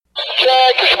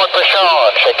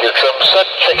Check your trim set.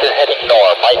 Check your heading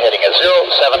north. Light heading is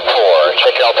 074.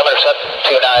 Check your altimeter set.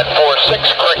 2946.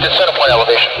 Corrected center point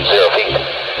elevation 0 feet.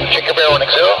 Check your barrel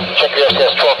running 0. Check your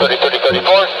STS 1230 30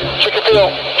 34. Check your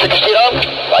fuel. Check your speed on.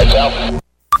 Lights out.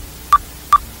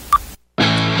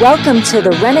 Welcome to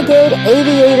the Renegade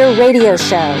Aviator Radio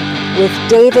Show with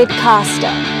David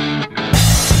Costa.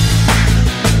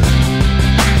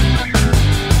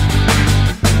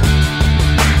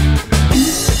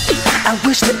 I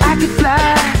wish that I could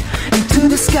fly into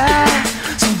the sky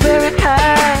so very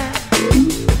high,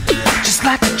 just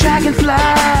like a dragonfly.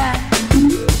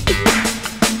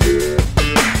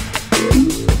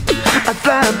 I'd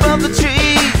fly above the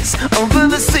trees, over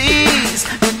the seas,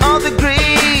 in all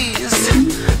degrees,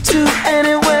 to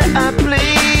anywhere I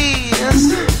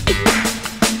please.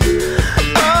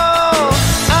 Oh,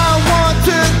 I want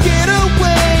to get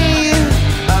away.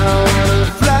 I want to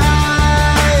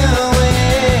fly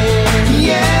away.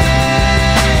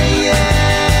 Yeah,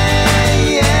 yeah,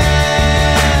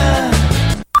 yeah.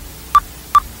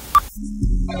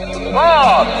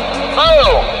 Bob,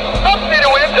 move. Up speed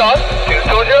of wind on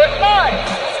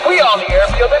 209. We on the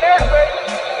airfield and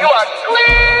airspace. You are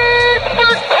cleared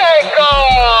for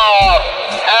takeoff.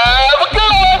 Have a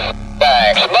good one.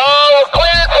 Thanks, Mo.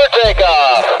 Cleared for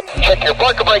takeoff. Check your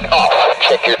parker brake off.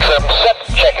 Check your trim set.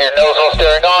 Check your nozzle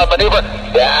steering on. Maneuver.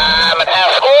 Diamond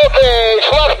half square page.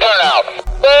 Left turnout.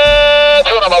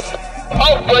 Turn them up.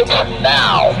 Off brakes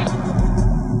now.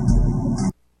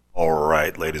 All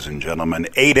right, ladies and gentlemen,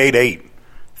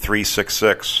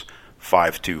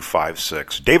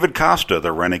 888-366-5256. David Costa,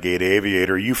 the Renegade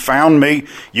Aviator. You found me.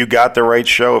 You got the right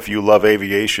show. If you love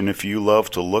aviation, if you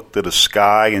love to look to the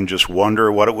sky and just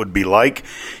wonder what it would be like,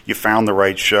 you found the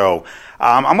right show.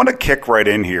 I'm going to kick right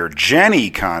in here. Jenny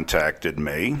contacted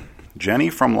me. Jenny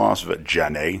from Las Vegas.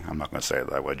 Jenny, I'm not going to say it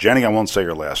that way. Jenny, I won't say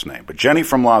your last name. But Jenny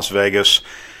from Las Vegas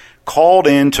called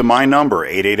in to my number,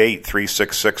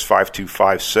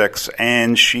 888-366-5256,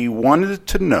 and she wanted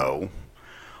to know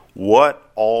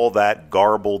what all that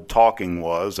garbled talking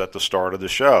was at the start of the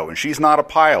show. And she's not a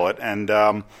pilot,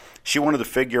 and she wanted to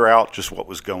figure out just what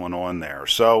was going on there.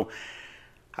 So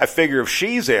I figure if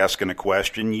she's asking a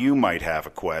question, you might have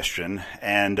a question.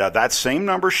 And that same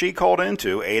number she called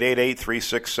into,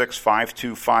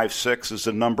 888-366-5256, is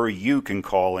the number you can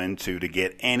call into to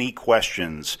get any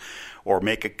questions or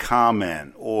make a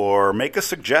comment, or make a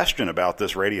suggestion about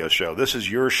this radio show. This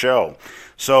is your show.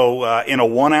 So in a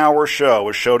 1-hour show,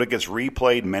 a show that gets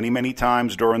replayed many, many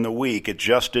times during the week, it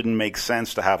just didn't make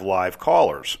sense to have live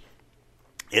callers.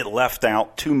 It left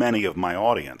out too many of my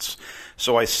audience.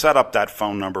 So I set up that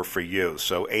phone number for you.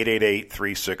 So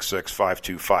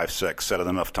 888-366-5256. Said it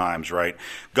enough times, right?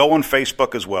 Go on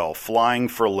Facebook as well, Flying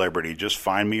for Liberty. Just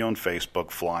find me on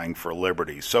Facebook, Flying for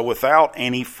Liberty. So without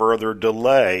any further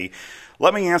delay,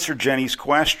 let me answer Jenny's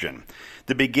question.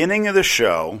 The beginning of the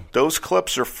show, those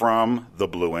clips are from the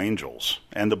Blue Angels.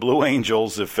 And the Blue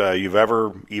Angels, if you've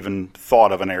ever even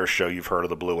thought of an air show, you've heard of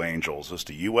the Blue Angels. It's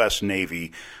the U.S.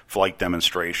 Navy flight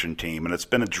demonstration team. And it's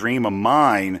been a dream of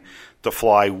mine to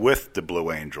fly with the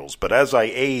Blue Angels. But as I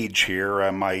age here,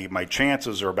 my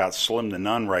chances are about slim to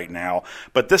none right now.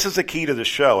 But this is the key to the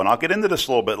show, and I'll get into this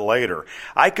a little bit later.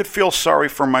 I could feel sorry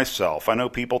for myself. I know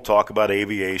people talk about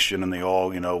aviation, and they all,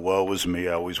 woe is me,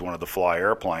 I always wanted to fly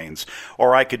airplanes.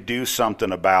 Or I could do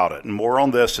something about it. And more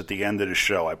on this at the end of the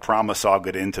show. I promise I'll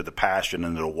get into the passion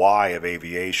and the why of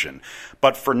aviation.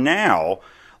 But for now,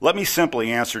 let me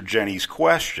simply answer Jenny's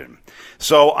question.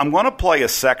 So I'm going to play a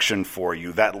section for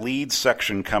you, that lead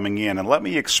section coming in, and let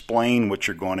me explain what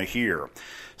you're going to hear.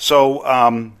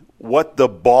 So what the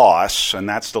boss, and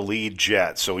that's the lead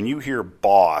jet. So when you hear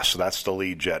boss, that's the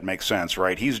lead jet. Makes sense,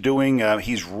 right? He's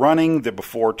running the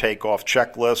before takeoff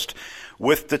checklist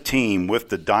with the team, with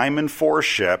the Diamond 4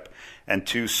 ship and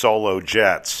 2 solo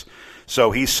jets.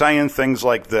 So he's saying things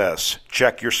like this: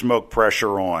 check your smoke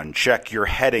pressure on, check your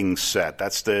heading set.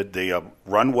 That's the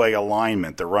runway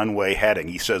alignment, the runway heading.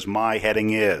 He says my heading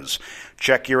is.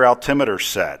 Check your altimeter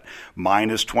set. Mine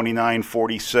is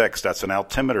 2946. That's an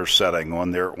altimeter setting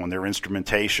on their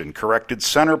instrumentation. Corrected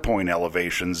center point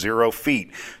elevation, 0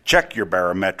 feet. Check your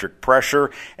barometric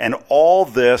pressure. And all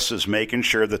this is making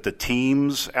sure that the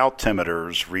team's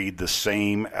altimeters read the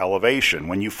same elevation.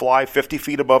 When you fly 50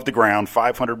 feet above the ground,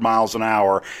 500 miles an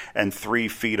hour, and 3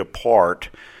 feet apart,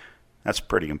 that's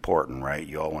pretty important, right?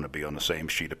 You all want to be on the same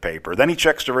sheet of paper. Then he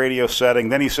checks the radio setting.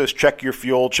 Then he says, check your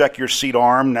fuel, check your seat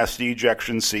arm. That's the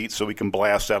ejection seat, so we can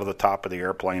blast out of the top of the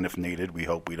airplane if needed. We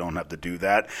hope we don't have to do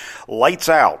that. Lights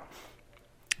out.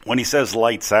 When he says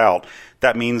lights out,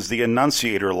 that means the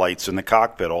annunciator lights in the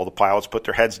cockpit. All the pilots put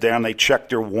their heads down, they check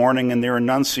their warning and their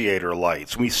annunciator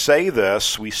lights. We say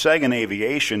in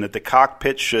aviation that the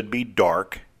cockpit should be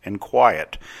dark and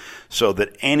quiet, so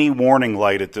that any warning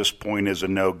light at this point is a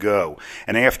no-go.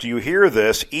 And after you hear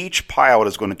this, each pilot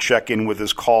is going to check in with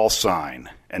his call sign.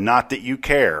 And not that you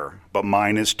care, but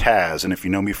mine is Taz. And if you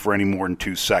know me for any more than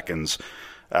 2 seconds,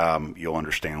 you'll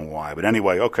understand why. But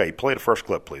anyway, okay, play the first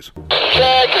clip, please.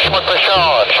 Check your smoke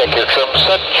pressure. Check your trim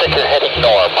set. Check your heading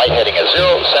norm. Light heading is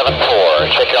 074.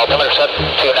 Check your altimeter set.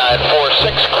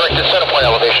 2946. Corrected center point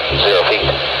elevation 0 feet.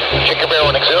 Check your bearing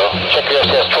running 0. Check your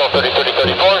STS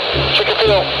 1230-30-34. Check your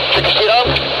fuel. Check your speed up.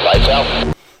 Lights out.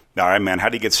 All right, man, how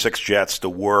do you get 6 jets to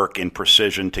work in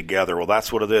precision together? Well,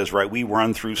 that's what it is, right? We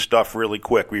run through stuff really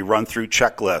quick. We run through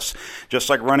checklists. Just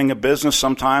like running a business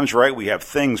sometimes, right? We have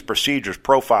things, procedures,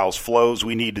 profiles, flows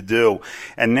we need to do.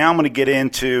 And now I'm going to get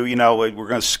into, we're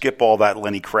going to skip all that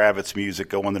Lenny Kravitz music,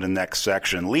 go into the next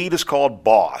section. Lead is called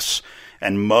boss,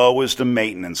 and Mo is the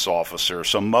maintenance officer.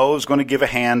 So Mo is going to give a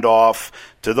handoff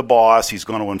to the boss. He's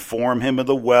going to inform him of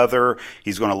the weather.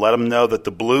 He's going to let him know that the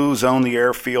Blues own the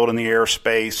airfield and the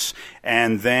airspace.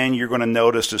 And then you're going to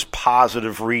notice this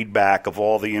positive readback of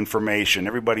all the information.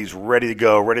 Everybody's ready to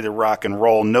go, ready to rock and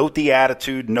roll. Note the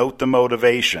attitude, note the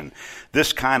motivation.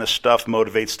 This kind of stuff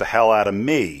motivates the hell out of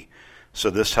me. So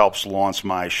this helps launch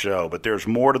my show. But there's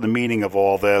more to the meaning of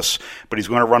all this. But he's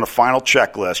going to run a final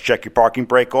checklist. Check your parking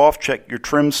brake off. Check your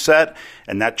trim set.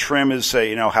 And that trim is,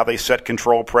 how they set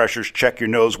control pressures. Check your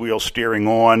nose wheel steering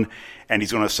on. And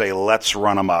he's going to say, let's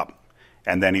run them up.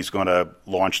 And then he's going to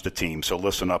launch the team. So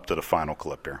listen up to the final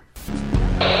clip here.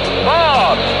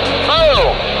 Bob,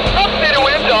 Mo, upstate of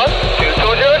wind on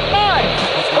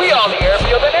 220 We on the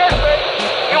airfield and airspace.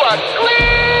 You are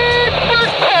cleared for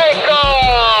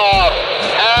takeoff.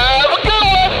 Have a good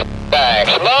one.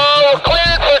 Thanks, Mo.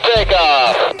 Cleared for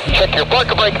takeoff. Check your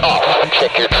parking brake off.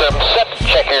 Check your trim set.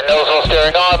 Check your nose wheel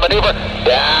steering on. Maneuver.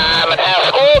 Diamond half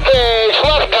squirrel cage.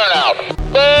 Left turnout.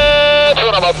 Let's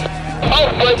run them up.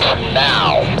 Off brakes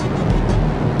now.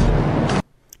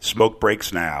 Smoke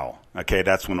brakes now. Okay,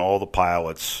 that's when all the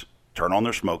pilots turn on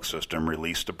their smoke system,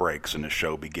 release the brakes, and the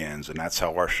show begins. And that's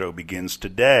how our show begins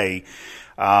today.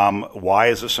 Why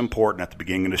is this important at the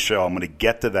beginning of the show? I'm going to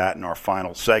get to that in our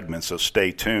final segment, so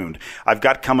stay tuned. I've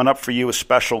got coming up for you a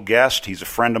special guest. He's a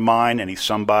friend of mine, and he's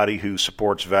somebody who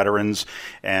supports veterans,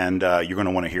 and you're going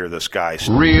to want to hear this guy.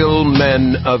 Real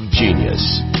men of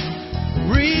genius.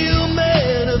 Real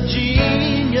man of genius.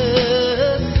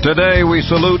 Today we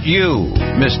salute you,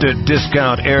 Mr.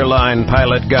 Discount Airline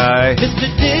Pilot Guy. Mr.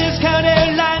 Discount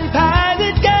Airline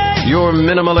Pilot Guy. Your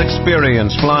minimal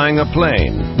experience flying a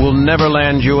plane will never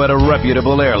land you at a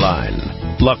reputable airline.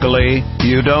 Luckily,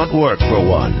 you don't work for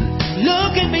one.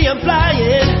 Look at me, I'm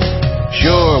flying.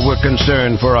 Sure, we're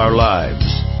concerned for our lives.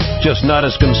 Just not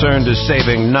as concerned as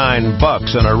saving $9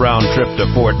 on a round trip to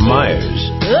Fort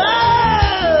Myers.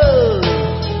 Oh!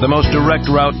 The most direct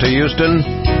route to Houston?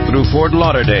 Through Fort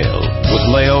Lauderdale, with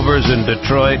layovers in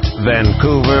Detroit,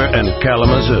 Vancouver, and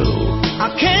Kalamazoo. I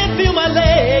can't feel my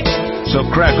legs. So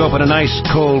crack open an ice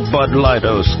cold Bud Light,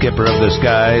 oh skipper of the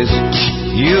skies.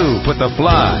 You put the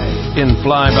fly in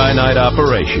fly-by-night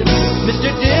operation.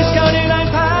 Mr. Discount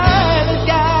Airline Pilot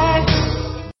Guy.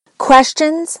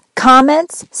 Questions,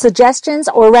 comments, suggestions,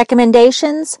 or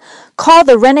recommendations? Call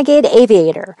the Renegade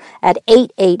Aviator at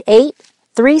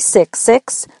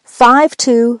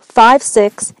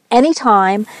 888-366-5256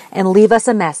 anytime and leave us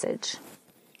a message.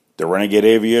 The Renegade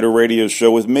Aviator Radio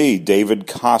Show with me, David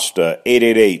Costa,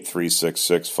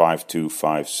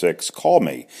 888-366-5256. Call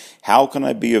me. How can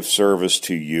I be of service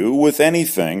to you with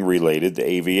anything related to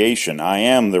aviation? I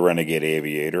am the Renegade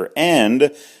Aviator,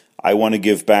 and I want to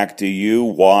give back to you.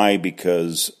 Why?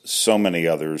 Because so many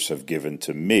others have given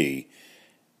to me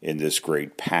in this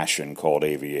great passion called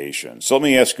aviation. So let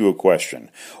me ask you a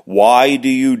question. Why do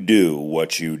you do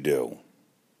what you do?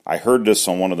 I heard this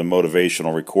on one of the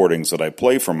motivational recordings that I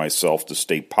play for myself to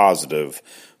stay positive,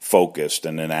 focused,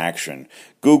 and in action.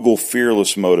 Google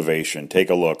fearless motivation.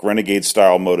 Take a look.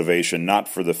 Renegade-style motivation, not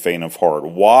for the faint of heart.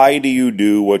 Why do you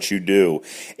do what you do?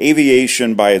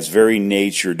 Aviation, by its very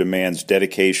nature, demands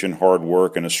dedication, hard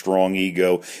work, and a strong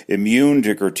ego, immune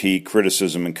to critique,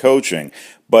 criticism, and coaching.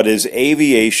 But is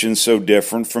aviation so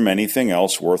different from anything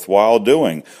else worthwhile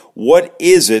doing? What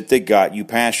is it that got you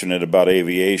passionate about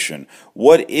aviation?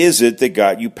 What is it that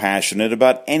got you passionate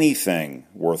about anything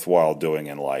worthwhile doing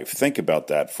in life? Think about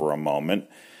that for a moment.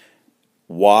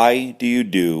 Why do you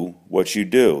do what you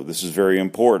do? This is very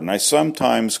important. I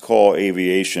sometimes call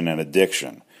aviation an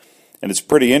addiction. And it's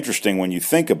pretty interesting when you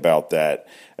think about that.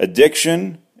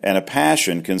 Addiction and a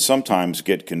passion can sometimes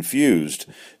get confused.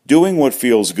 Doing what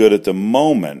feels good at the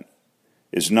moment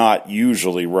is not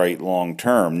usually right long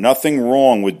term. Nothing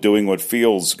wrong with doing what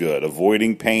feels good,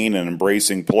 avoiding pain and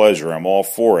embracing pleasure. I'm all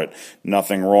for it.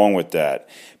 Nothing wrong with that.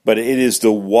 But it is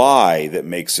the why that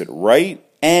makes it right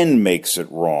and makes it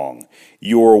wrong.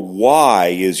 Your why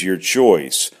is your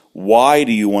choice. Why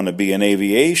do you want to be in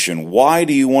aviation? Why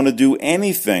do you want to do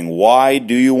anything? Why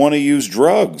do you want to use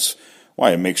drugs?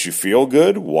 Why? It makes you feel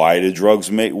good. Why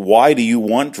do you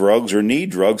want drugs or need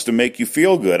drugs to make you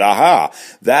feel good? Aha!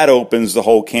 That opens the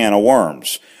whole can of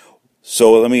worms.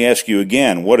 So let me ask you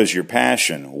again, what is your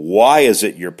passion? Why is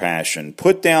it your passion?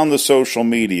 Put down the social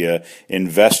media,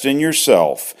 invest in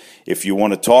yourself. If you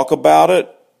want to talk about it,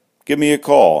 give me a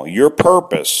call. Your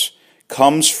purpose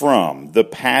comes from the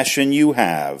passion you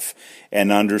have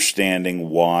and understanding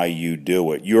why you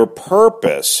do it. Your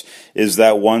purpose is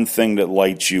that one thing that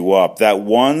lights you up, that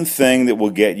one thing that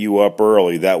will get you up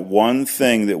early, that one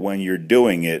thing that when you're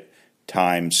doing it,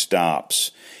 time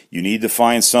stops. You need to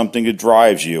find something that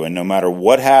drives you, and no matter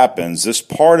what happens, this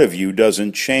part of you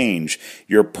doesn't change.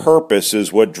 Your purpose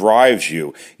is what drives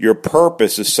you. Your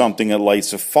purpose is something that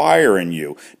lights a fire in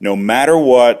you. No matter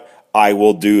what, I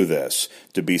will do this.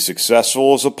 To be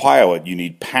successful as a pilot, you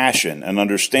need passion, an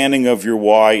understanding of your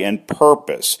why, and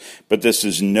purpose. But this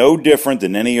is no different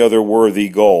than any other worthy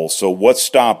goal. So what's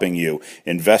stopping you?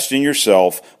 Invest in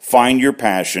yourself, find your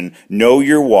passion, know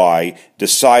your why,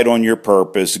 decide on your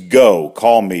purpose, go.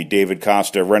 Call me, David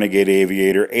Costa, Renegade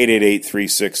Aviator,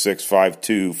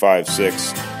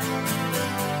 888-366-5256.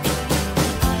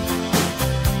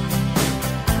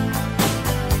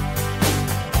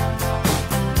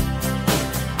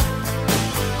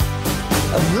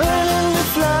 I'm learning to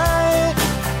fly,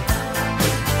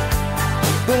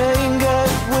 but I ain't got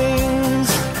wings.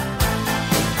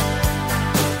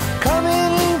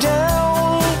 Coming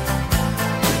down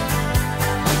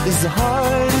is the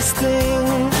hardest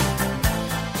thing.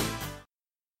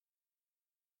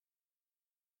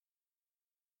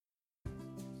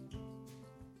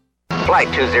 Flight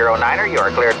 209er, you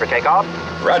are cleared for takeoff.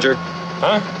 Roger.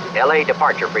 Huh? LA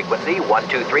departure frequency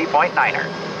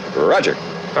 123.9er. Roger.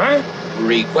 Huh?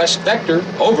 Request vector.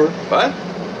 Over. What?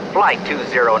 Flight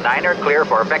 209er, clear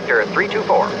for vector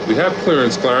 324. We have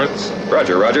clearance, Clarence.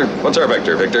 Roger, Roger. What's our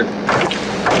vector, Victor?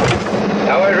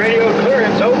 Howard radio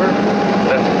clearance over.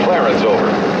 That's Clarence over.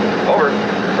 Over.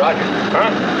 Roger.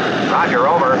 Huh? Roger,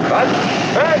 over. What?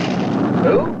 Huh?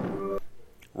 Who?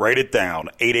 Write it down,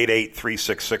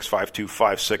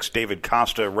 888-366-5256, David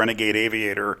Costa, Renegade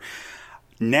Aviator.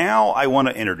 Now I want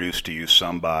to introduce to you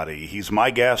somebody. He's my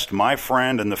guest, my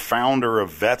friend, and the founder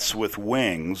of Vets with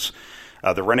Wings.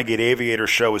 The Renegade Aviator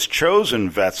Show has chosen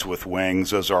Vets with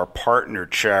Wings as our partner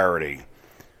charity.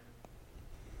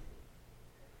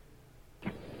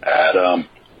 Adam.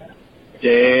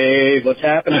 Dave, what's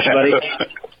happening, buddy?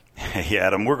 Hey,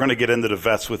 Adam, we're going to get into the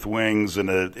Vets with Wings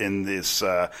in this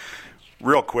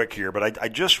real quick here, but I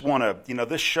just want to,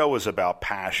 this show is about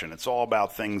passion. It's all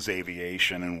about things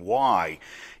aviation and why.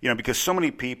 Because so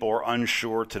many people are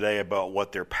unsure today about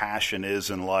what their passion is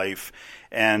in life.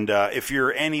 And if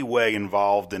you're any way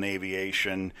involved in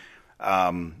aviation,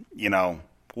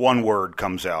 one word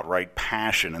comes out, right?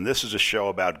 Passion. And this is a show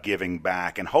about giving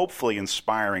back and hopefully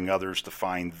inspiring others to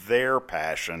find their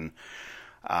passion.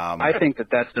 I think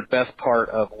that's the best part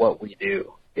of what we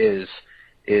do is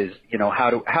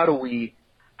how do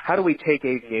we take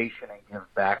aviation and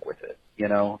give back with it?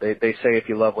 They say if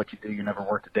you love what you do, you never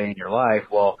worked a day in your life.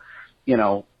 Well,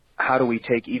 how do we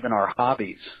take even our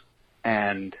hobbies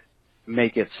and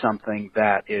make it something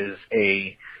that is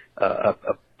a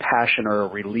passion or a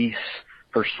release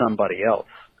for somebody else?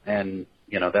 And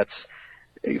that's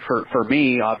for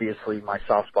me. Obviously, my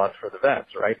soft spot's for the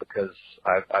vets, right? Because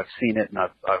I've seen it and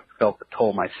I've felt the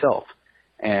toll myself.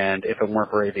 And if it weren't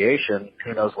for aviation,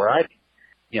 who knows where I'd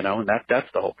be, and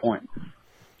that's the whole point.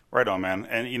 Right on, man.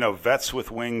 And,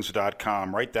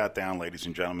 vetswithwings.com. Write that down, ladies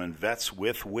and gentlemen,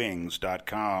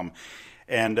 vetswithwings.com.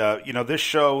 And, this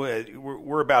show,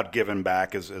 we're about giving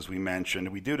back, as we mentioned.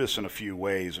 We do this in a few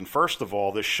ways. And first of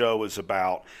all, this show is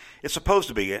about, it's supposed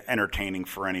to be entertaining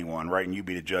for anyone, right? And you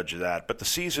be the judge of that. But the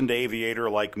seasoned aviator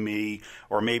like me,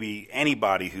 or maybe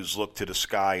anybody who's looked to the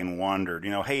sky and wondered,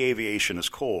 hey, aviation is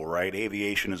cool, right?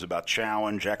 Aviation is about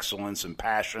challenge, excellence, and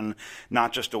passion,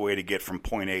 not just a way to get from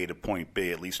point A to point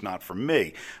B, at least not for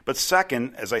me. But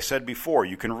second, as I said before,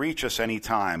 you can reach us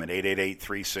anytime at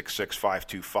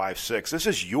 888-366-5256. This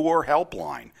is your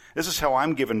helpline. This is how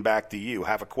I'm giving back to you.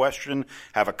 Have a question,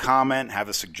 have a comment, have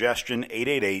a suggestion,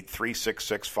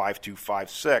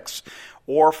 888-366-5256,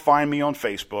 or find me on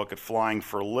Facebook at Flying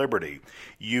for Liberty.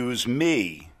 Use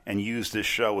me and use this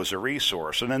show as a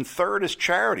resource. And then third is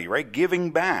charity, right?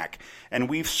 Giving back. And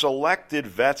we've selected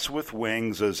Vets with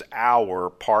Wings as our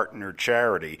partner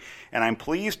charity. And I'm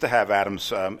pleased to have Adam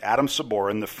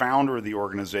Sabourin, the founder of the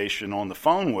organization, on the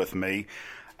phone with me.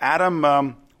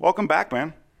 Adam, welcome back,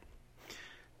 man.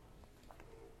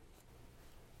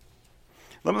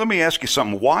 Let me ask you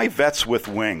something. Why Vets with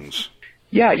Wings?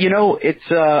 Yeah,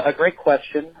 it's a great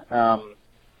question.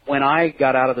 When I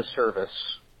got out of the service,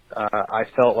 I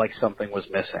felt like something was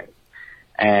missing.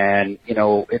 And,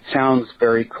 it sounds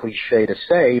very cliche to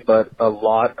say, but a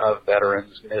lot of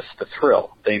veterans miss the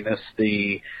thrill. They miss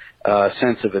the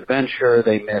sense of adventure.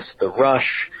 They miss the rush.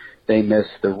 They miss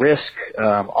the risk.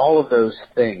 All of those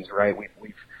things, right?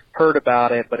 We've heard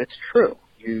about it, but it's true.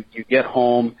 You get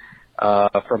home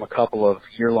from a couple of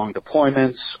year-long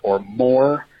deployments or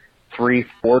more, 3-4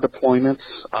 deployments.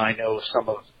 I know some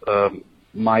of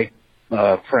my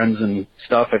friends and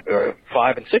stuff have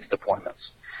 5 and 6 deployments.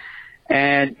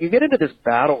 And you get into this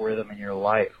battle rhythm in your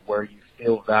life where you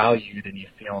feel valued and you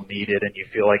feel needed and you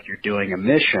feel like you're doing a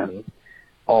mission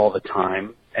all the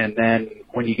time. And then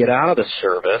when you get out of the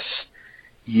service,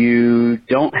 you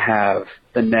don't have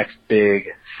the next big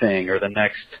thing or the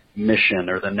next mission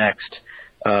or the next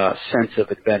sense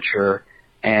of adventure.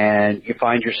 And you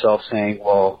find yourself saying,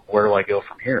 well, where do I go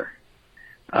from here?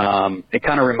 It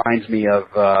kind of reminds me of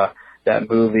that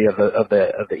movie of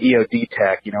the EOD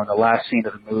tech. In the last scene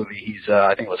of the movie, he's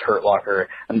I think it was Hurt Locker.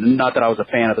 And not that I was a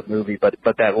fan of the movie, but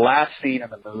that last scene in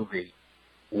the movie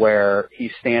where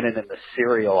he's standing in the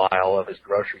cereal aisle of his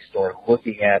grocery store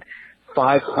looking at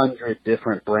 500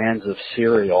 different brands of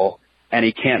cereal, and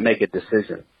he can't make a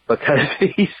decision because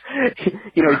he's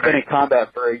been in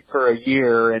combat for a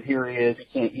year, and here he is.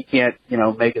 He can't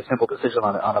make a simple decision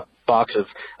on a box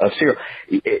of cereal.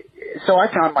 So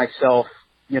I found myself,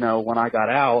 when I got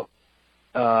out,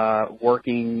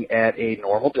 working at a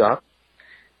normal job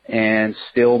and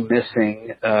still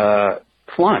missing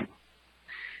flying.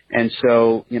 And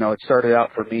so, it started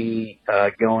out for me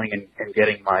going and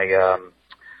getting my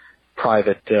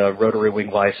private rotary wing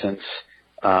license,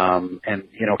 and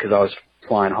because I was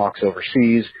flying Hawks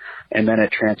overseas, and then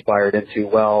it transpired into,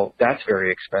 well, that's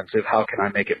very expensive. How can I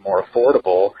make it more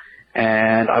affordable?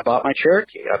 And I bought my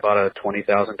Cherokee. I bought a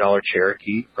 $20,000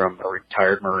 Cherokee from a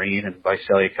retired Marine in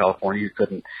Visalia, California, who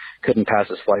couldn't pass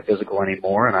his flight physical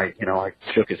anymore. And I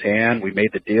shook his hand. We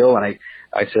made the deal, and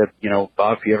I said,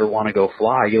 Bob, if you ever want to go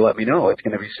fly, you let me know. It's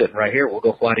going to be sitting right here. We'll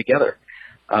go fly together.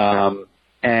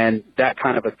 And that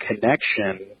kind of a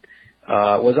connection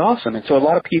was awesome. And so a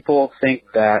lot of people think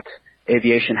that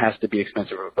aviation has to be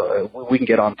expensive. We can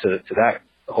get on to that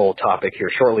whole topic here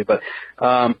shortly, but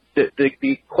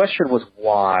the question was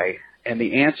why, and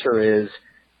the answer is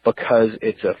because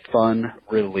it's a fun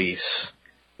release,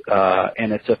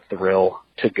 and it's a thrill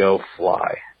to go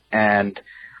fly. And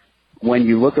when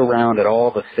you look around at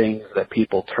all the things that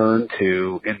people turn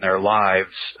to in their lives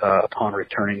upon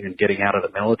returning and getting out of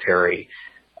the military,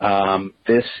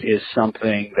 this is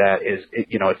something that is,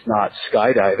 it's not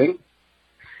skydiving.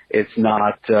 It's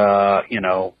not,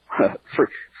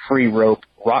 free rope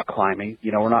rock climbing.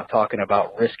 We're not talking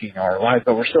about risking our lives,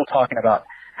 but we're still talking about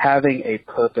having a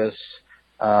purpose,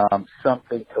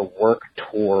 something to work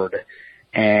toward,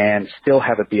 and still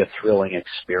have it be a thrilling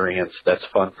experience that's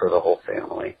fun for the whole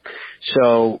family.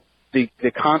 So the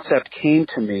concept came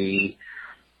to me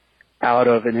out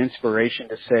of an inspiration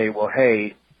to say, well,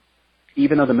 hey,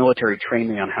 even though the military trained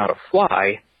me on how to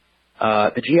fly,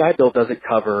 the GI Bill doesn't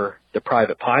cover the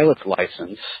private pilot's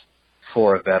license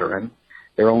for a veteran.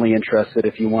 They're only interested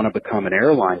if you want to become an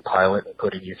airline pilot and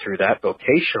putting you through that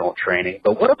vocational training.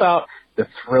 But what about the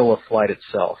thrill of flight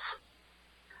itself?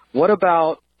 What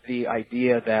about the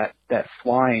idea that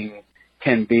flying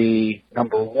can be,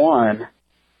 number one,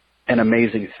 an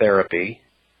amazing therapy,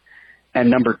 and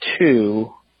number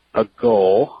two, a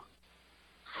goal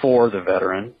for the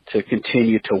veteran to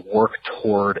continue to work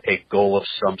toward a goal of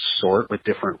some sort with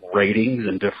different ratings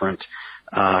and different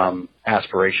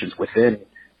aspirations within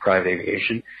private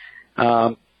aviation,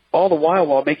 all the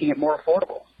while making it more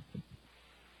affordable.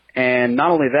 And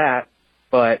not only that,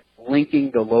 but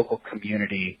linking the local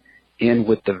community in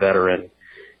with the veteran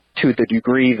to the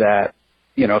degree that,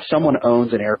 if someone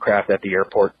owns an aircraft at the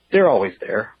airport, they're always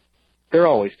there. They're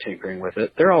always tinkering with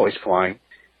it. They're always flying.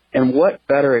 And what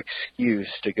better excuse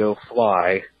to go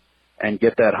fly and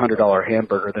get that $100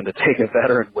 hamburger than to take a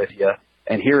veteran with you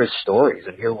and hear his stories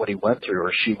and hear what he went through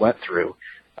or she went through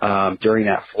during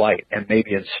that flight, and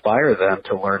maybe inspire them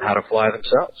to learn how to fly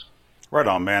themselves. Right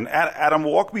on, man. Adam,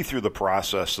 walk me through the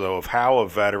process, though, of how a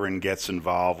veteran gets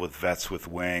involved with Vets with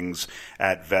Wings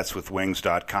at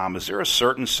vetswithwings.com. Is there a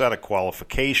certain set of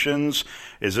qualifications?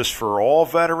 Is this for all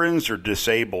veterans or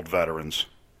disabled veterans?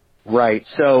 Right.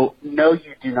 So, no,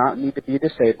 you do not need to be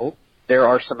disabled. There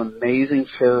are some amazing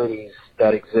charities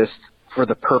that exist for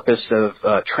the purpose of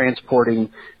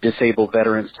transporting disabled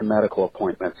veterans to medical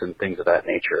appointments and things of that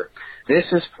nature. This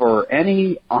is for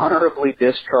any honorably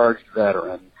discharged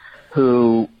veteran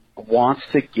who wants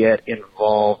to get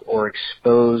involved or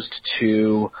exposed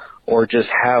to or just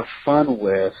have fun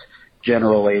with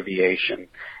general aviation.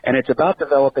 And it's about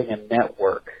developing a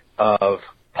network of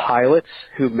pilots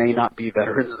who may not be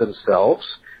veterans themselves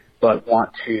but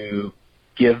want to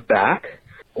give back,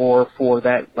 or for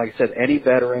that, like I said, any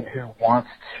veteran who wants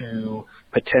to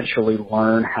potentially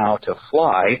learn how to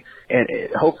fly and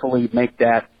hopefully make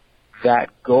that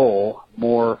goal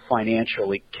more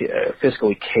financially,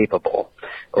 fiscally capable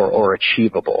or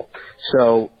achievable.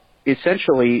 So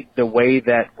essentially the way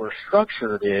that we're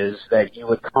structured is that you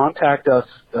would contact us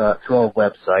through our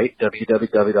website,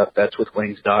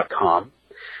 www.vetswithwings.com,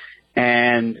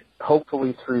 and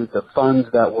hopefully through the funds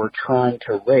that we're trying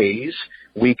to raise,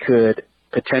 we could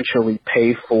potentially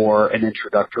pay for an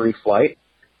introductory flight,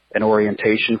 an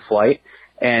orientation flight,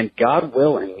 and God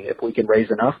willing, if we can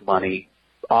raise enough money,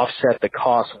 offset the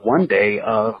cost one day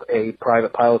of a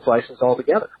private pilot's license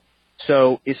altogether.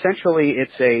 So essentially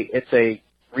it's a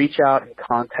reach out and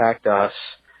contact us,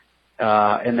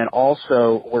 and then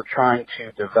also we're trying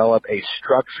to develop a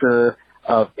structure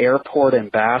of airport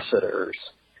ambassadors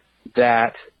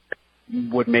that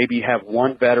would maybe have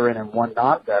one veteran and one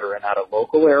non-veteran at a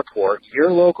local airport, your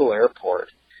local airport,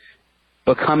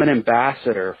 become an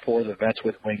ambassador for the Vets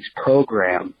with Wings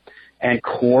program and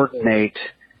coordinate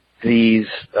these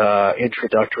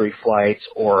introductory flights,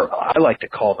 or I like to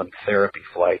call them therapy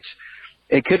flights.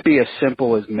 It could be as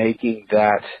simple as making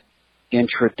that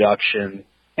introduction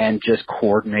and just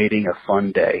coordinating a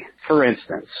fun day. For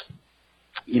instance,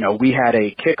 we had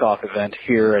a kickoff event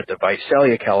here at the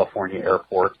Visalia, California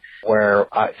airport where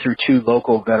through two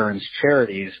local veterans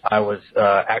charities, I was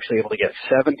actually able to get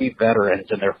 70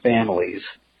 veterans and their families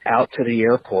out to the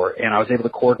airport, and I was able to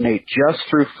coordinate just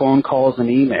through phone calls and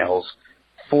emails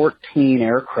 14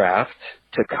 aircraft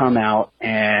to come out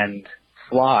and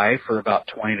fly for about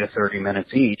 20 to 30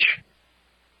 minutes each,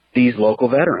 these local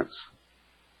veterans.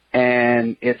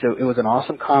 And it was an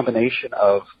awesome combination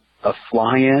of a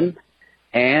fly-in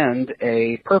and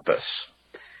a purpose.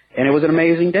 And it was an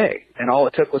amazing day. And all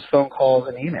it took was phone calls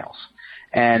and emails.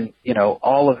 And,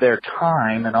 all of their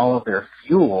time and all of their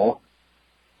fuel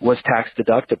was tax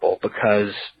deductible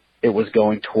because it was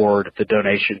going toward the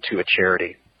donation to a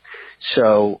charity.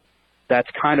 So that's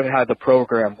kind of how the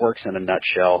program works in a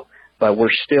nutshell. But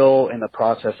we're still in the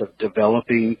process of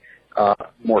developing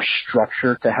more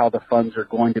structure to how the funds are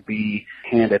going to be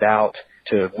handed out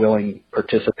to willing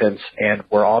participants, and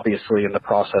we're obviously in the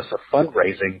process of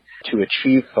fundraising to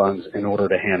achieve funds in order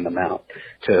to hand them out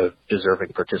to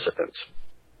deserving participants.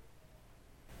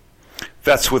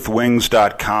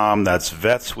 Vetswithwings.com. That's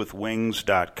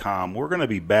vetswithwings.com. We're going to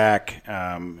be back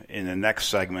in the next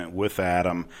segment with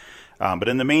Adam. But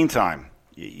in the meantime,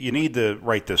 you need to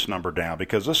write this number down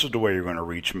because this is the way you're going to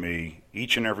reach me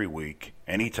each and every week,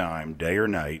 anytime, day or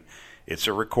night. It's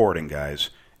a recording, guys.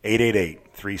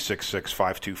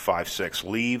 888-366-5256.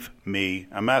 Leave me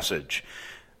a message.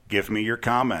 Give me your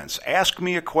comments. Ask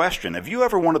me a question. Have you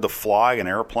ever wanted to fly an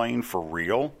airplane for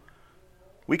real?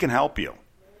 We can help you.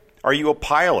 Are you a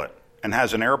pilot and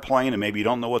has an airplane and maybe you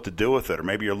don't know what to do with it, or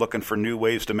maybe you're looking for new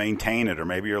ways to maintain it, or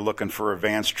maybe you're looking for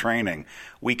advanced training?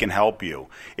 We can help you.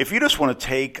 If you just want to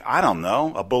take,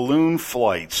 a balloon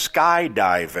flight,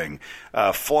 skydiving,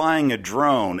 flying a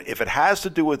drone, if it has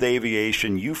to do with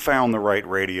aviation, you found the right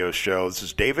radio show. This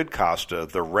is David Costa,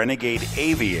 the Renegade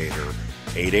Aviator,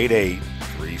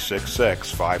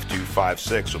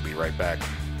 888-366-5256. We'll be right back.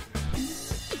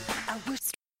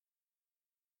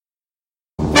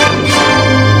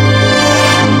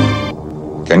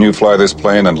 Can you fly this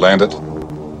plane and land it?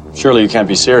 Surely you can't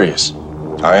be serious.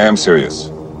 I am serious.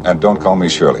 And don't call me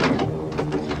Shirley.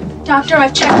 Doctor,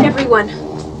 I've checked everyone.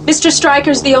 Mr.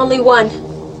 Stryker's the only one.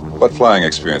 What flying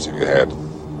experience have you had?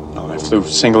 Oh, I flew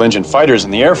single-engine fighters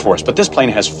in the Air Force, but this plane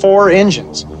has 4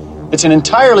 engines. It's an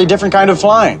entirely different kind of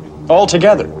flying,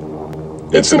 altogether.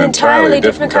 It's an entirely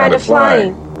different kind of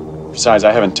flying. Besides,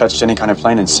 I haven't touched any kind of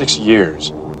plane in 6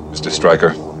 years. Mr.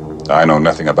 Stryker, I know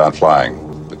nothing about flying.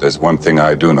 There's one thing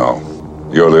I do know.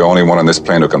 You're the only one on this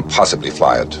plane who can possibly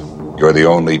fly it. You're the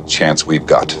only chance we've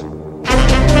got.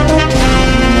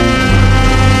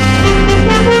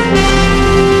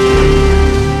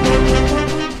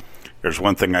 There's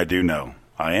one thing I do know.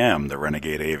 I am the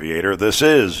Renegade Aviator. This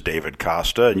is David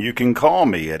Costa, and you can call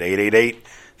me at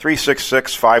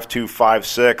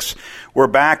 888-366-5256. We're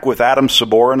back with Adam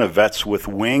Sabourin of Vets with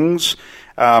Wings.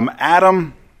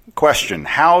 Adam, question,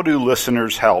 how do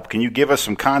listeners help? Can you give us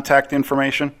some contact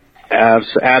information?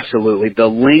 Absolutely. The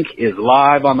link is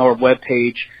live on our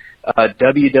webpage,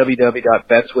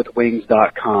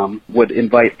 www.vetswithwings.com. Would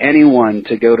invite anyone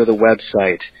to go to the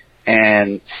website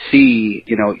and see,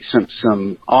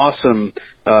 some awesome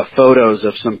photos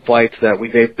of some flights that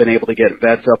we've been able to get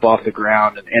vets up off the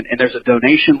ground. And there's a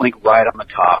donation link right on the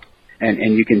top,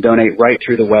 and you can donate right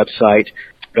through the website,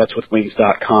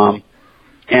 vetswithwings.com.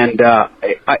 And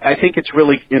I think it's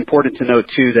really important to note,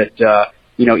 too, that,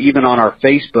 even on our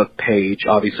Facebook page,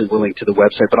 obviously we'll link to the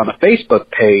website, but on the Facebook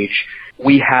page,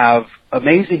 we have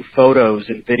amazing photos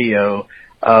and video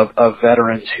of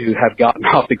veterans who have gotten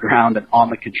off the ground and on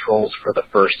the controls for the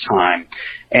first time.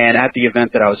 And at the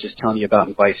event that I was just telling you about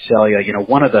in Visalia,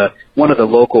 one of the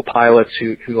local pilots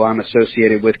who I'm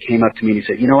associated with came up to me and he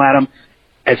said, Adam,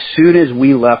 as soon as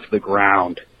we left the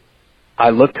ground,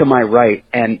 I looked to my right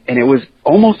and it was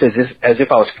almost as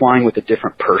if I was flying with a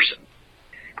different person.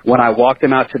 When I walked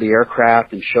them out to the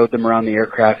aircraft and showed them around the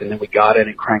aircraft, and then we got in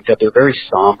and cranked up, they're very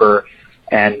somber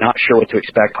and not sure what to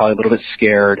expect, probably a little bit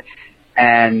scared.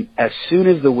 And as soon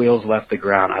as the wheels left the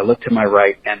ground, I looked to my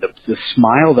right, and the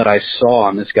smile that I saw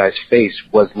on this guy's face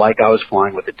was like I was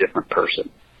flying with a different person.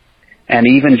 And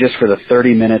even just for the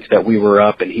 30 minutes that we were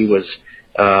up and he was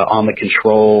on the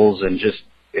controls and just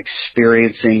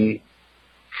experiencing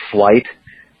flight,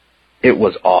 it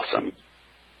was awesome.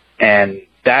 And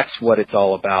that's what it's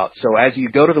all about. So as you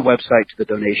go to the website, to the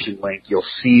donation link, you'll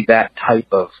see that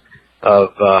type of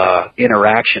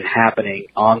interaction happening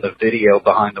on the video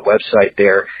behind the website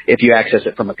there, if you access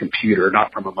it from a computer,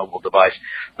 not from a mobile device,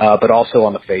 but also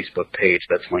on the Facebook page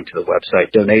that's linked to the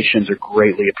website. Donations are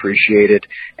greatly appreciated,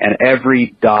 and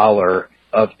every dollar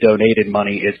of donated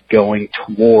money is going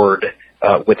toward,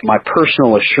 with my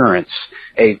personal assurance,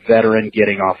 a veteran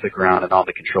getting off the ground and on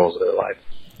the controls of their life.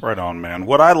 Right on, man.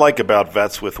 What I like about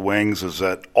Vets with Wings is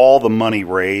that all the money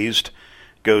raised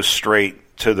goes straight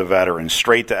to the veterans,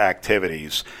 straight to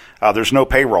activities. There's no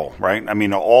payroll, right? I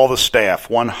mean, all the staff,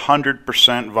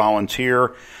 100%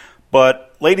 volunteer.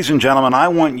 But, ladies and gentlemen, I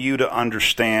want you to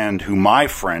understand who my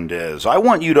friend is. I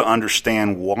want you to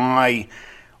understand why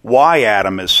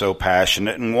Adam is so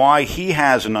passionate and why he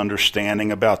has an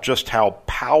understanding about just how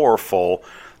powerful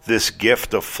this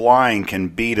gift of flying can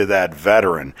be to that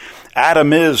veteran.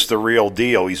 Adam is the real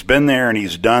deal. He's been there and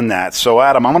he's done that. So,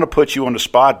 Adam, I'm going to put you on the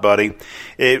spot, buddy.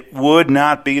 It would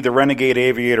not be the Renegade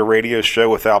Aviator radio show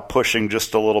without pushing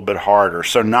just a little bit harder.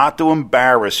 So, not to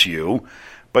embarrass you,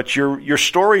 but your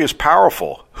story is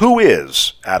powerful. Who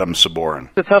is Adam Sabourin?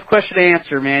 It's a tough question to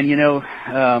answer,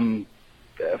 man.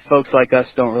 Folks like us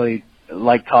don't really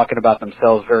like talking about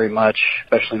themselves very much,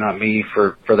 especially not me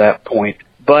for that point.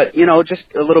 But, just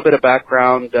a little bit of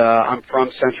background. I'm from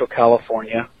Central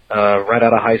California. Right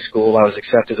out of high school, I was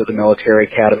accepted to the military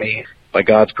academy. By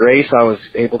God's grace, I was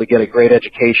able to get a great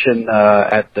education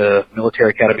at the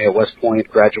military academy at West Point,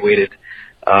 graduated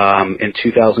in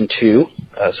 2002.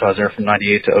 So I was there from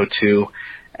 98 to 02.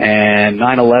 And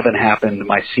 9/11 happened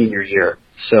my senior year.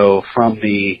 So from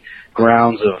the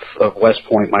grounds of West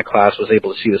Point, my class was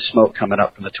able to see the smoke coming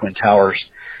up from the Twin Towers.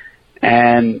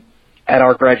 And at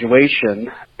our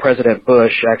graduation, President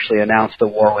Bush actually announced the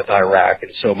war with Iraq.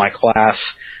 And so my class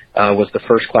was the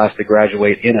first class to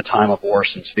graduate in a time of war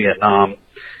since Vietnam.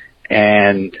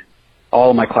 And all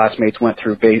of my classmates went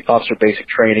through officer basic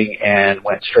training and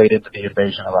went straight into the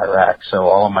invasion of Iraq. So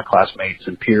all of my classmates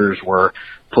and peers were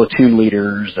platoon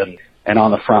leaders and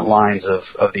on the front lines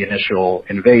of the initial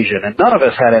invasion. And none of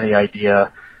us had any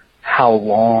idea how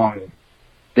long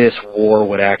this war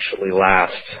would actually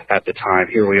last at the time.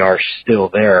 Here we are still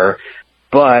there.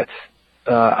 But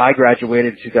I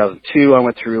graduated in 2002. I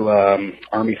went through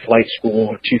Army Flight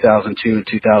School in 2002 and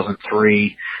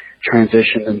 2003,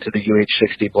 transitioned into the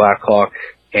UH-60 Black Hawk,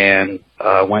 and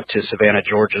went to Savannah,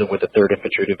 Georgia with the 3rd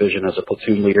Infantry Division as a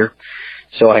platoon leader.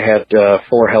 So I had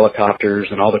 4 helicopters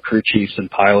and all the crew chiefs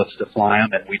and pilots to fly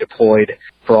them, and we deployed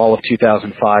for all of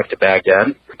 2005 to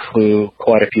Baghdad. Flew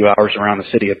quite a few hours around the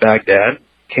city of Baghdad,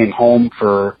 came home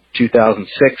for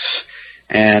 2006,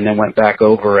 and then went back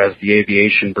over as the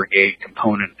aviation brigade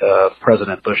component of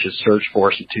President Bush's surge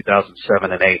force in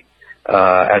 2007 and 8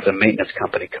 as a maintenance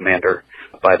company commander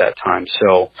by that time.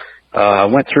 So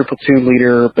went through platoon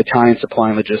leader, battalion supply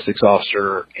and logistics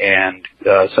officer, and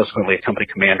subsequently a company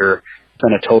commander.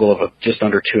 Spent a total of just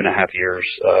under 2.5 years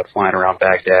flying around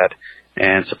Baghdad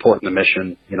and supporting the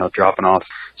mission, dropping off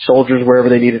soldiers wherever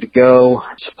they needed to go,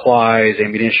 supplies,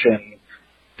 ammunition,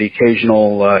 the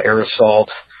occasional air assault,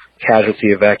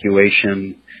 casualty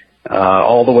evacuation,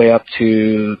 all the way up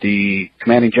to the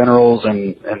commanding generals,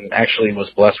 and actually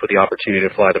was blessed with the opportunity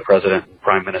to fly the president and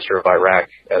prime minister of Iraq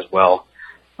as well,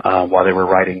 while they were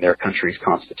writing their country's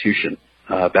constitution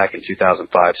back in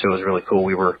 2005. So it was really cool.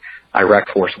 We were Iraq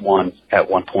Force 1 at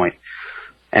one point.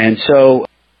 And so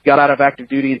got out of active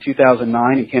duty in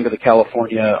 2009 and came to the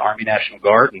California Army National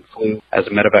Guard and flew as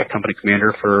a medevac company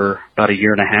commander for about a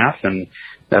year and a half. And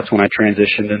that's when I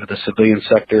transitioned into the civilian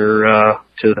sector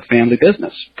to the family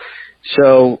business.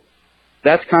 So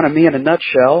that's kind of me in a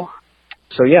nutshell.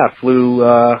 So yeah, flew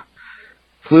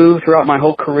throughout my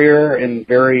whole career in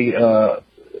very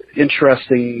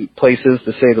interesting places,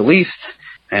 to say the least,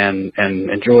 and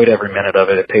enjoyed every minute of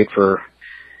it. It paid for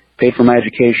my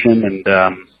education, and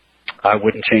I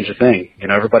wouldn't change a thing.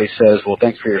 Everybody says, "Well,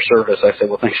 thanks for your service." I say,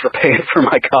 "Well, thanks for paying for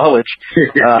my college."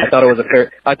 I thought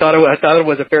it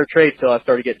was a fair trade till I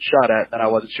started getting shot at, and I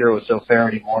wasn't sure it was so fair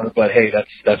anymore. But hey,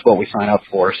 that's what we sign up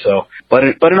for. So, but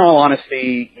in all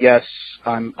honesty, yes,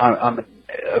 I'm a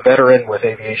veteran with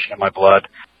aviation in my blood.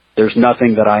 There's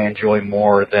nothing that I enjoy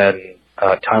more than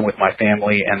time with my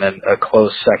family, and then a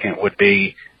close second would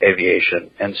be aviation.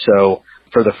 And so,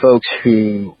 for the folks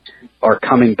who are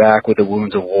coming back with the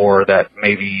wounds of war that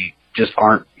maybe just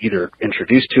aren't either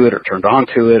introduced to it or turned on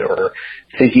to it, or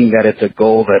thinking that it's a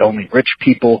goal that only rich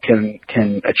people can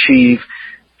achieve,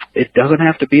 it doesn't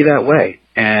have to be that way.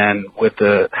 And with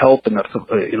the help and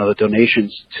the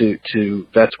donations to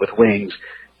Vets with Wings,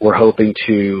 we're hoping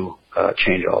to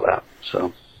change all that.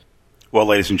 So. Well,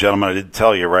 ladies and gentlemen, I did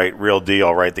tell you, right? Real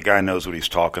deal, right? The guy knows what he's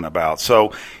talking about.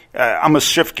 So I'm going to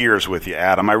shift gears with you,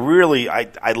 Adam. I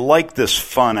like this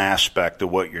fun aspect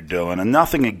of what you're doing, and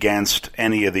nothing against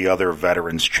any of the other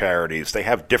veterans charities. They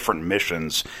have different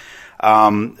missions.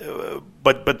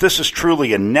 But this is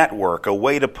truly a network, a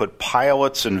way to put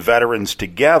pilots and veterans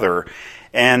together.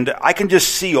 And I can just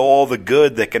see all the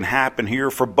good that can happen here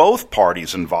for both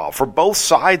parties involved, for both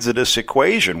sides of this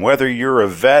equation, whether you're a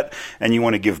vet and you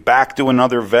want to give back to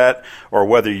another vet, or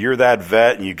whether you're that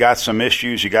vet and you got some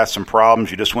issues, you got some problems,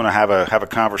 you just want to have a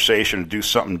conversation and do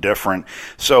something different.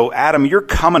 So, Adam, you're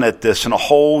coming at this in a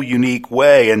whole unique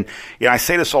way. And I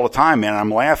say this all the time, man,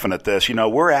 I'm laughing at this.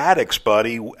 We're addicts,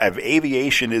 buddy.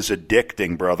 Aviation is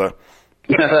addicting, brother.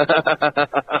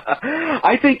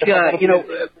 I think,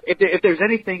 if there's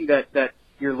anything that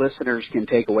your listeners can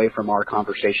take away from our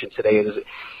conversation today is,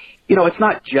 it's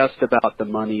not just about the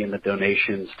money and the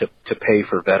donations to pay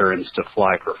for veterans to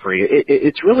fly for free.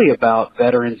 It's really about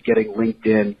veterans getting linked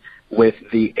in with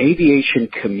the aviation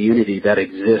community that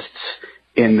exists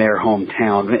in their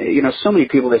hometown. So many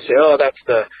people, they say, "Oh, that's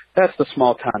the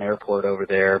small town airport over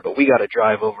there, but we got to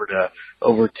drive over to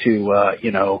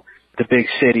the big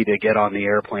city to get on the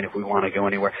airplane if we want to go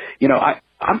anywhere." I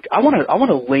want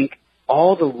to link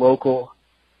all the local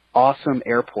awesome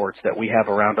airports that we have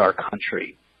around our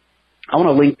country. I want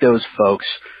to link those folks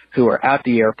who are at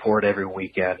the airport every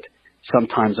weekend,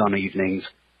 sometimes on evenings.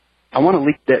 I want to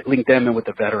link them in with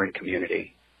the veteran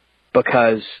community,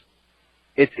 because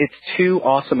it's too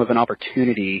awesome of an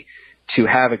opportunity to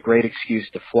have a great excuse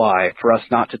to fly for us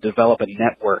not to develop a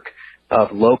network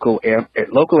of local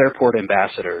airport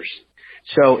ambassadors.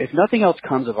 So if nothing else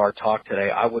comes of our talk today,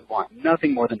 I would want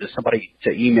nothing more than somebody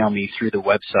to email me through the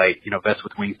website,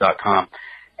 vetswithwings.com,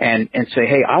 and say,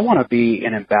 "Hey, I want to be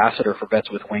an ambassador for Vets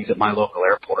with Wings at my local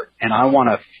airport, and I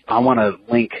want to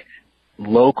link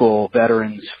local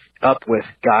veterans up with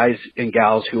guys and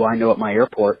gals who I know at my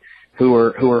airport who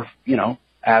are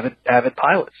avid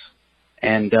pilots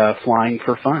and flying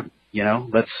for fun.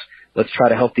 Let's try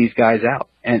to help these guys out."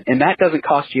 And that doesn't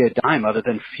cost you a dime other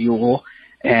than fuel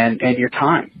and your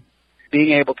time.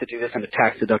 Being able to do this in a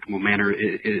tax-deductible manner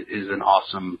is an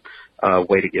awesome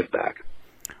way to give back.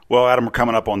 Well, Adam, we're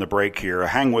coming up on the break here.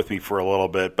 Hang with me for a little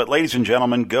bit. But ladies and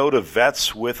gentlemen, go to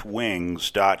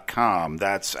vetswithwings.com.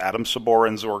 That's Adam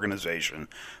Sabourin's organization.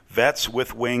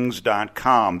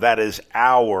 Vetswithwings.com. That is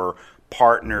our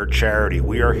partner charity.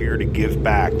 We are here to give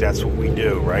back. That's what we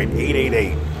do, right?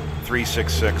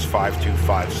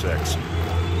 888-366-5256.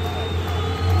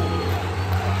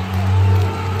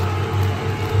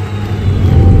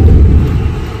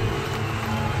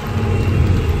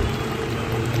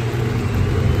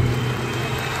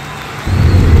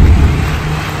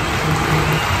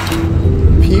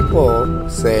 People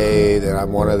say that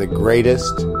I'm one of the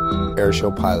greatest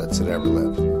airshow pilots that ever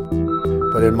lived.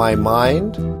 But in my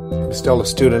mind, I'm still a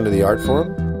student of the art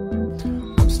form.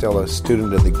 I'm still a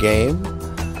student of the game.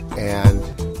 And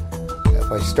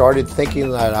If I started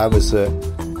thinking that I was the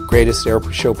greatest air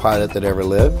show pilot that ever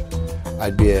lived,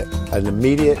 I'd be an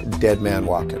immediate dead man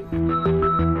walking.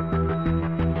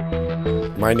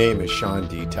 My name is Sean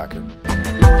D. Tucker.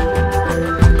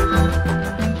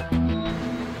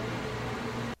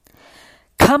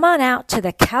 Come on out to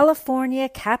the California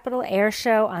Capitol Air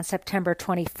Show on September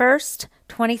 21st,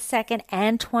 22nd,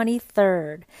 and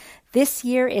 23rd. This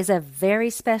year is a very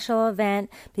special event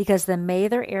because the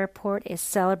Mather Airport is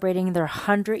celebrating their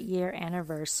 100-year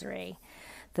anniversary.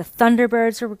 The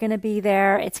Thunderbirds are going to be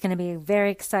there. It's going to be a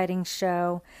very exciting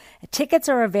show. Tickets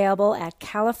are available at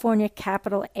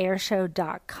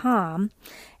CaliforniaCapitalAirShow.com.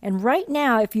 And right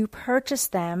now, if you purchase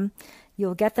them,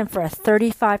 you'll get them for a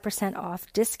 35% off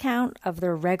discount of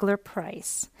their regular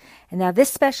price. And now this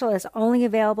special is only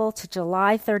available to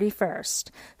July 31st.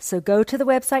 So go to the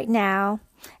website now,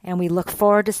 and we look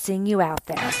forward to seeing you out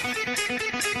there.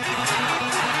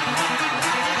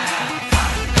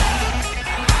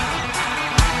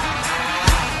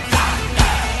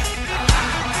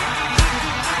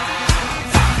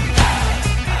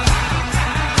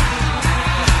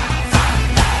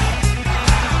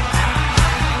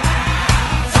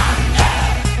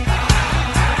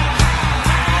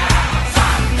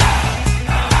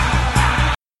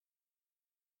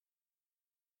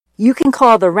 You can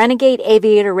call the Renegade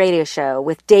Aviator Radio Show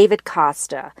with David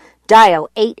Costa. Dial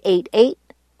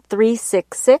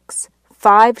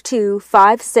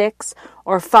 888-366-5256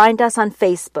 or find us on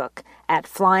Facebook at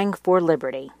Flying for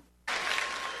Liberty.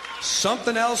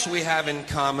 Something else we have in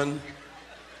common,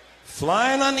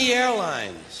 flying on the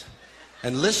airlines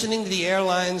and listening to the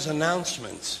airlines'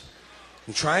 announcements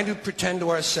and trying to pretend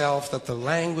to ourselves that the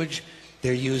language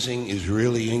they're using is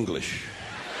really English.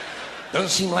 Doesn't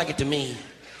seem like it to me.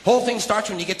 Whole thing starts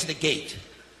when you get to the gate.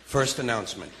 First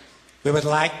announcement. We would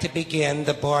like to begin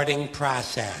the boarding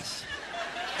process.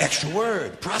 Extra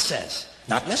word, process.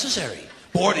 Not necessary.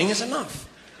 Boarding is enough.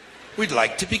 We'd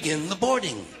like to begin the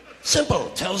boarding. Simple,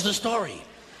 tells the story.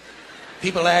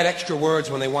 People add extra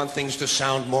words when they want things to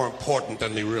sound more important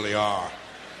than they really are.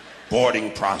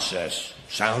 Boarding process.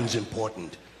 Sounds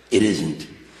important. It isn't.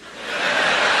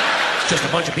 It's just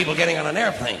a bunch of people getting on an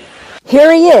airplane.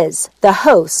 Here he is, the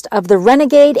host of the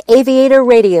Renegade Aviator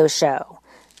Radio Show,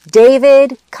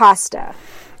 David Costa.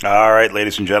 All right,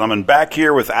 ladies and gentlemen, back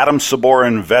here with Adam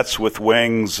Sabourin, Vets with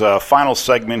Wings. Final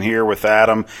segment here with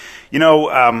Adam. You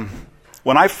know,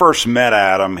 when I first met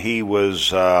Adam, he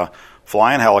was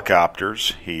flying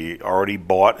helicopters. He already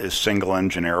bought his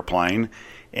single-engine airplane,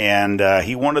 and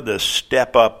he wanted to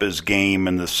step up his game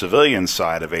in the civilian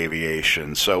side of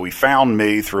aviation. So he found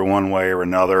me through one way or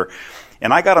another.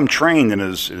 And I got him trained in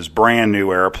his brand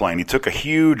new airplane. He took a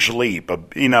huge leap,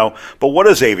 you know. But what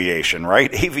is aviation,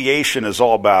 right? Aviation is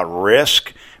all about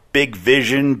risk, big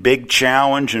vision, big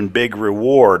challenge, and big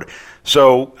reward.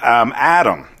 So,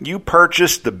 Adam, you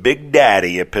purchased the Big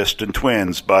Daddy of Piston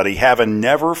Twins, buddy, having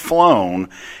never flown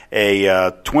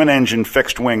a twin-engine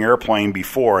fixed-wing airplane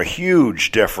before. A huge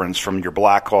difference from your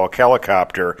Black Hawk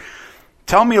helicopter.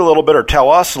 Tell me a little bit, or tell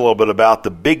us a little bit about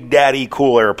the Big Daddy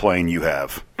cool airplane you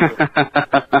have.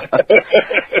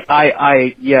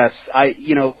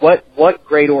 You know, what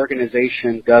great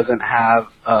organization doesn't have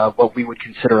what we would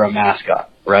consider a mascot,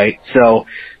 right? So,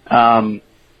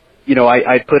 you know,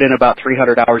 I put in about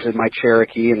 300 hours in my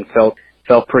Cherokee and felt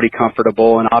pretty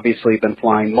comfortable, and obviously been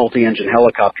flying multi-engine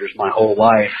helicopters my whole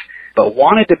life, but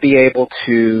wanted to be able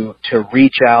to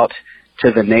reach out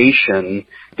to the nation,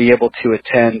 be able to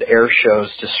attend air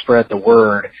shows to spread the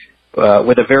word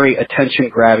with a very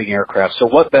attention-grabbing aircraft. So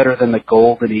what better than the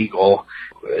Golden Eagle,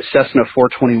 Cessna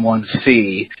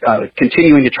 421C,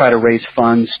 continuing to try to raise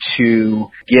funds to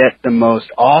get the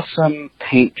most awesome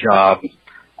paint job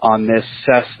on this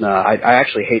Cessna. I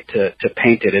actually hate to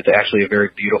paint it. It's actually a very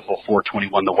beautiful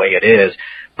 421 the way it is.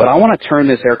 But I want to turn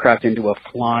this aircraft into a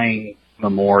flying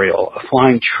memorial, a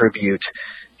flying tribute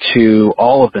to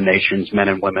all of the nation's men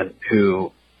and women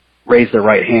who raised their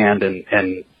right hand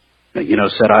and you know,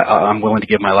 said, I'm willing to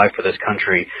give my life for this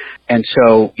country. And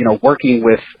so, you know, working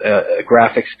with a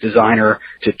graphics designer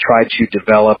to try to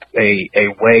develop a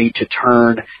way to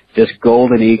turn this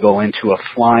Golden Eagle into a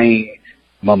flying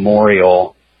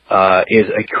memorial is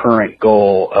a current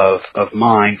goal of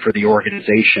mine for the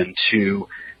organization to,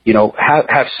 you know,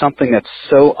 have something that's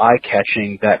so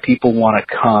eye-catching that people want to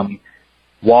come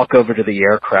walk over to the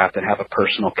aircraft and have a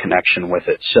personal connection with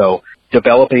it. So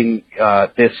developing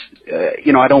this,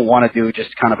 you know, I don't want to do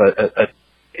just kind of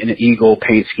an eagle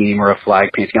paint scheme or a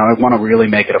flag paint scheme. I want to really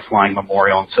make it a flying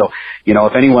memorial. And so, you know,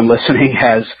 if anyone listening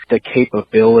has the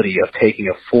capability of taking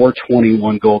a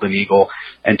 421 Golden Eagle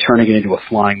and turning it into a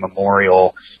flying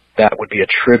memorial, that would be a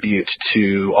tribute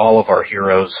to all of our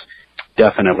heroes,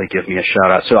 definitely give me a shout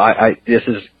out. So this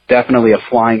is definitely a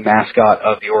flying mascot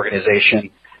of the organization,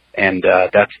 and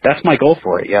that's my goal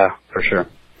for it. Yeah, for sure.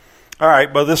 All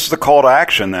right, well, this is the call to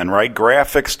action then, right?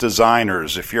 Graphics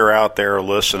designers, if you're out there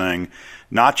listening,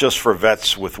 not just for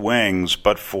Vets with Wings,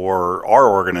 but for our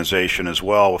organization as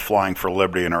well, with Flying for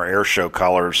Liberty and our air show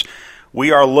colors,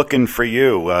 we are looking for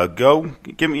you.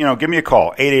 Give me a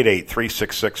call,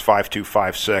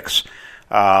 888-366-5256.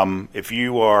 If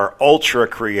you are ultra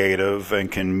creative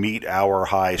and can meet our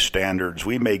high standards,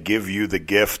 we may give you the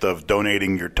gift of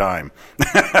donating your time.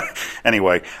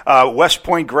 Anyway, West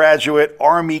Point graduate,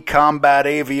 Army combat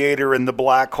aviator in the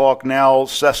Black Hawk now,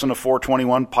 Cessna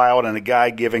 421 pilot, and a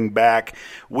guy giving back.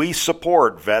 We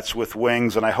support Vets with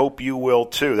Wings, and I hope you will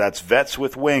too. That's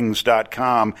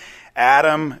vetswithwings.com.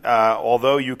 Adam,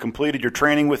 although you completed your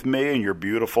training with me and your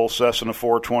beautiful Cessna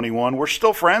 421, we're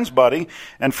still friends, buddy.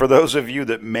 And for those of you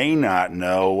that may not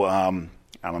know, I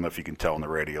don't know if you can tell on the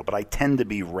radio, but I tend to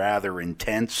be rather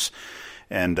intense,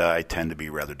 and I tend to be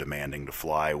rather demanding to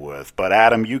fly with. But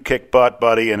Adam, you kick butt,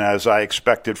 buddy, and as I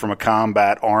expected from a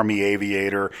combat Army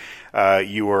aviator,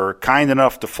 you were kind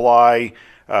enough to fly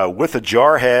with a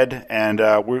jarhead, and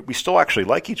we still actually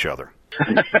like each other.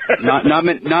 Not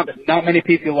many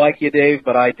people like you, Dave,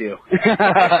 but I do.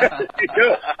 You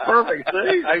do. Perfect.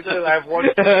 See? I have one.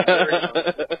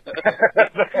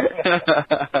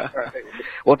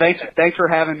 Well, thanks for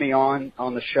having me on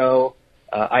the show.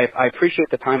 I appreciate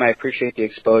the time. I appreciate the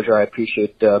exposure. I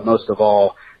appreciate most of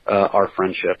all our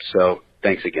friendship. So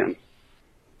thanks again.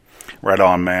 Right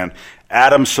on, man.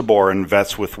 Adam Sabourin,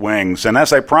 Vets with Wings. And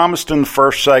as I promised in the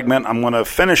first segment, I'm going to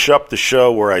finish up the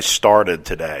show where I started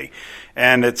today.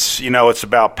 And it's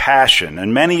about passion.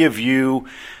 And many of you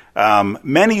have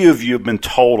been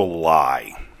told a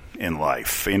lie in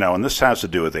life, and this has to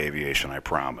do with aviation, I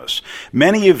promise.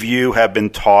 Many of you have been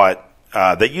taught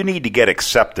that you need to get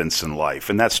acceptance in life,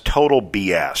 and that's total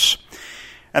BS.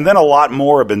 And then a lot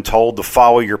more have been told to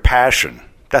follow your passion.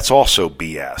 That's also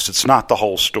BS. It's not the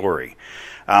whole story.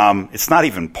 It's not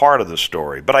even part of the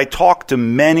story. But I talk to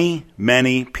many,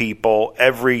 many people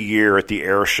every year at the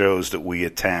air shows that we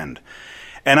attend.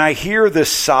 And I hear this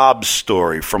sob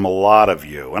story from a lot of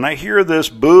you. And I hear this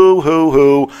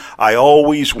boo-hoo-hoo, I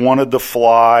always wanted to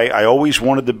fly, I always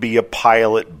wanted to be a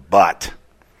pilot, but.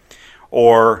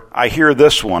 Or I hear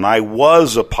this one, I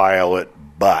was a pilot,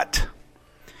 but.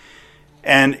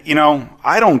 And,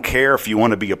 I don't care if you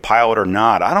want to be a pilot or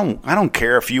not. I don't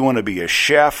care if you want to be a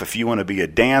chef, if you want to be a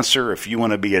dancer, if you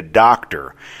want to be a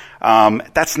doctor.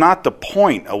 That's not the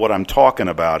point of what I'm talking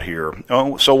about here.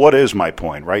 Oh, so what is my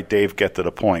point, right? Dave, get to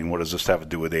the point. What does this have to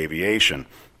do with aviation?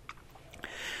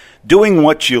 Doing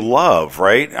what you love,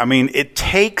 right? I mean, it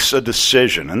takes a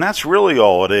decision, and that's really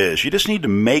all it is. You just need to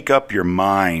make up your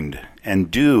mind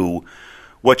and do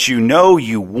what you know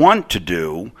you want to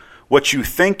do, what you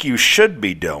think you should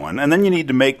be doing, and then you need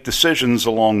to make decisions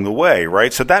along the way,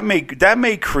 right? So that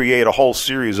may create a whole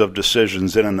series of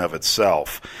decisions in and of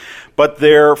itself. But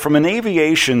from an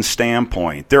aviation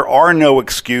standpoint, there are no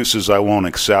excuses. I won't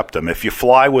accept them. If you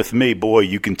fly with me, boy,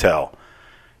 you can tell.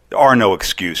 There are no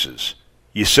excuses.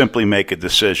 You simply make a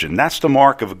decision. That's the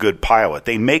mark of a good pilot.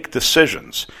 They make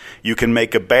decisions. You can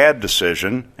make a bad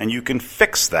decision, and you can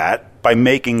fix that by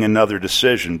making another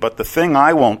decision. But the thing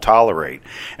I won't tolerate,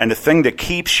 and the thing that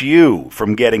keeps you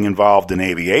from getting involved in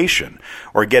aviation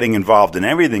or getting involved in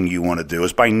everything you want to do,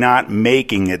 is by not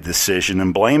making a decision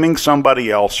and blaming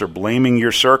somebody else or blaming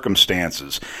your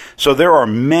circumstances. So there are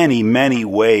many, many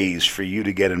ways for you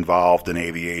to get involved in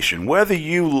aviation. Whether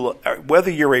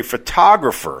you're a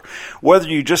photographer, whether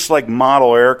you just like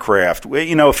model aircraft,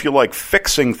 if you like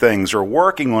fixing things or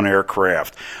working on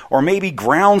aircraft, or maybe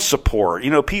ground support,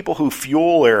 people who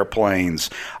fuel airplanes.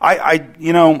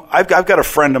 I've got a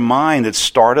friend of mine that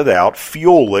started out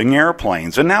fueling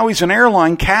airplanes, and now he's an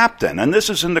airline captain, and this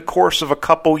is in the course of a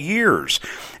couple years.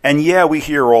 And yeah, we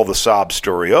hear all the sob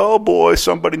story. Oh boy,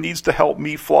 somebody needs to help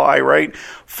me fly, right?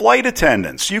 Flight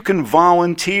attendants, you can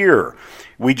volunteer.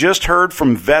 We just heard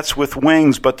from Vets with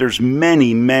Wings, but there's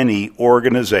many, many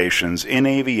organizations in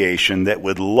aviation that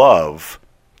would love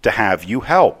to have you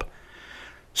help.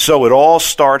 So it all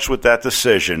starts with that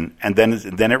decision, and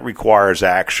then it requires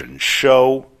action.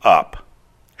 Show up.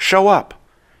 Show up.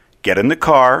 Get in the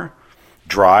car.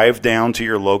 Drive down to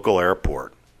your local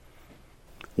airport.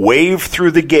 Wave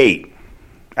through the gate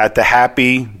at the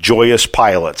happy, joyous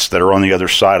pilots that are on the other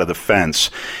side of the fence.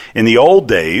 In the old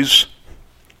days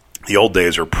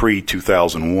are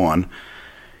pre-2001,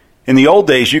 in the old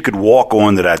days, you could walk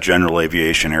onto that general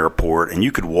aviation airport and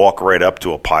you could walk right up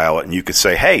to a pilot and you could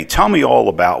say, hey, tell me all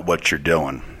about what you're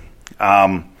doing.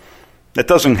 That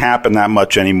doesn't happen that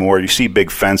much anymore. You see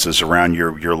big fences around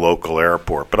your local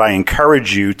airport. But I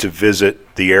encourage you to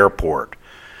visit the airport.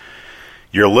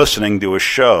 You're listening to a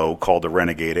show called the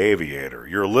Renegade Aviator.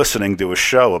 You're listening to a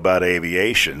show about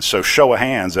aviation. So show of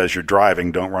hands as you're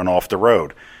driving, don't run off the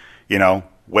road. You know,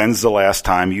 when's the last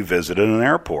time you visited an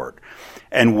airport?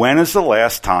 And when is the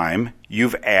last time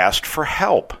you've asked for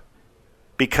help?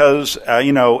 Because,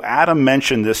 Adam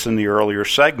mentioned this in the earlier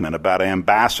segment about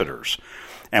ambassadors.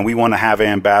 And we want to have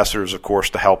ambassadors, of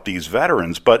course, to help these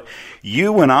veterans. But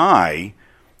you and I,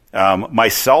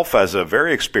 myself as a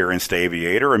very experienced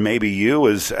aviator, and maybe you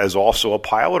as also a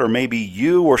pilot, or maybe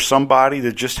you or somebody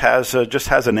that just has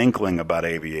an inkling about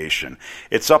aviation.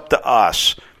 It's up to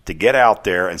us to get out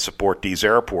there and support these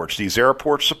airports. These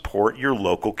airports support your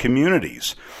local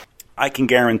communities. I can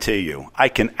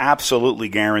absolutely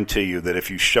guarantee you that if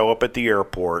you show up at the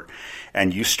airport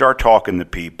and you start talking to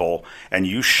people and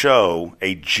you show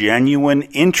a genuine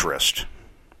interest,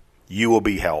 you will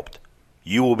be helped.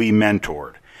 You will be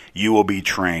mentored. You will be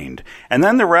trained. And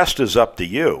then the rest is up to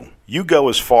you. You go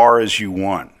as far as you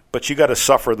want, but you got to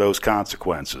suffer those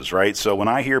consequences, right? So when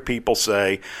I hear people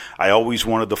say, I always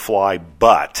wanted to fly,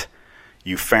 but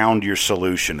you found your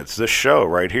solution, it's this show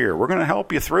right here. We're going to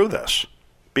help you through this.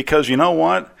 Because you know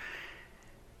what?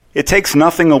 It takes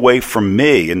nothing away from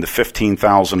me in the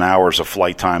 15,000 hours of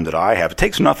flight time that I have. It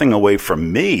takes nothing away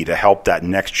from me to help that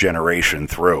next generation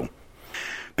through.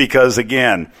 Because,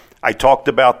 again, I talked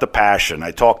about the passion.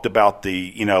 I talked about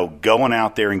the, going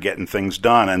out there and getting things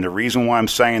done. And the reason why I'm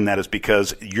saying that is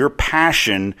because your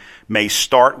passion may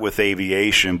start with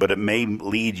aviation, but it may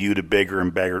lead you to bigger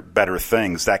and better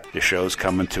things. The show's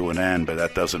coming to an end, but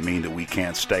that doesn't mean that we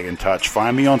can't stay in touch.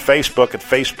 Find me on Facebook at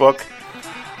Facebook.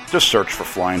 Just search for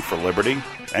Flying for Liberty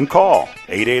and call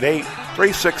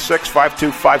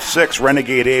 888-366-5256.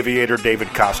 Renegade Aviator David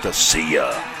Costa. See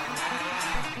ya.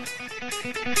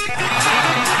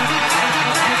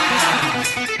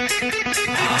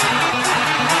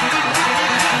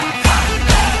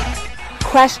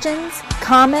 Questions,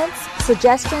 comments,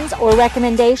 suggestions, or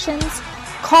recommendations?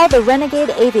 Call the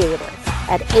Renegade Aviator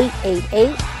at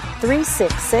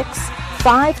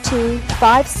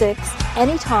 888-366-5256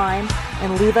 anytime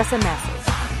and leave us a message.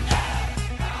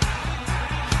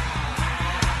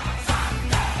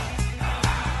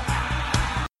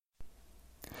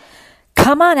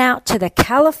 Come on out to the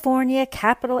California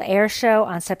Capital Air Show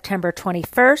on September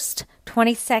 21st,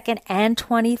 22nd, and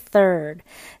 23rd.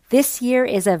 This year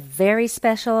is a very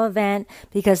special event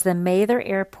because the Mather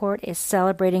Airport is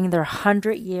celebrating their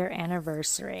 100-year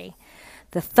anniversary.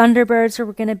 The Thunderbirds are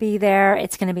going to be there.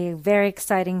 It's going to be a very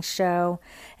exciting show.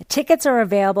 Tickets are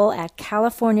available at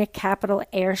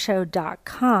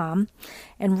CaliforniaCapitalAirShow.com.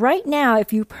 And right now,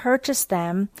 if you purchase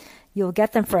them, you'll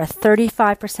get them for a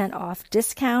 35% off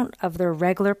discount of their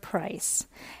regular price.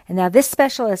 And now this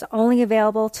special is only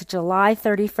available to July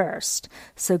 31st.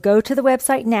 So go to the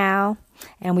website now,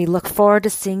 and we look forward to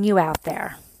seeing you out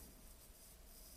there.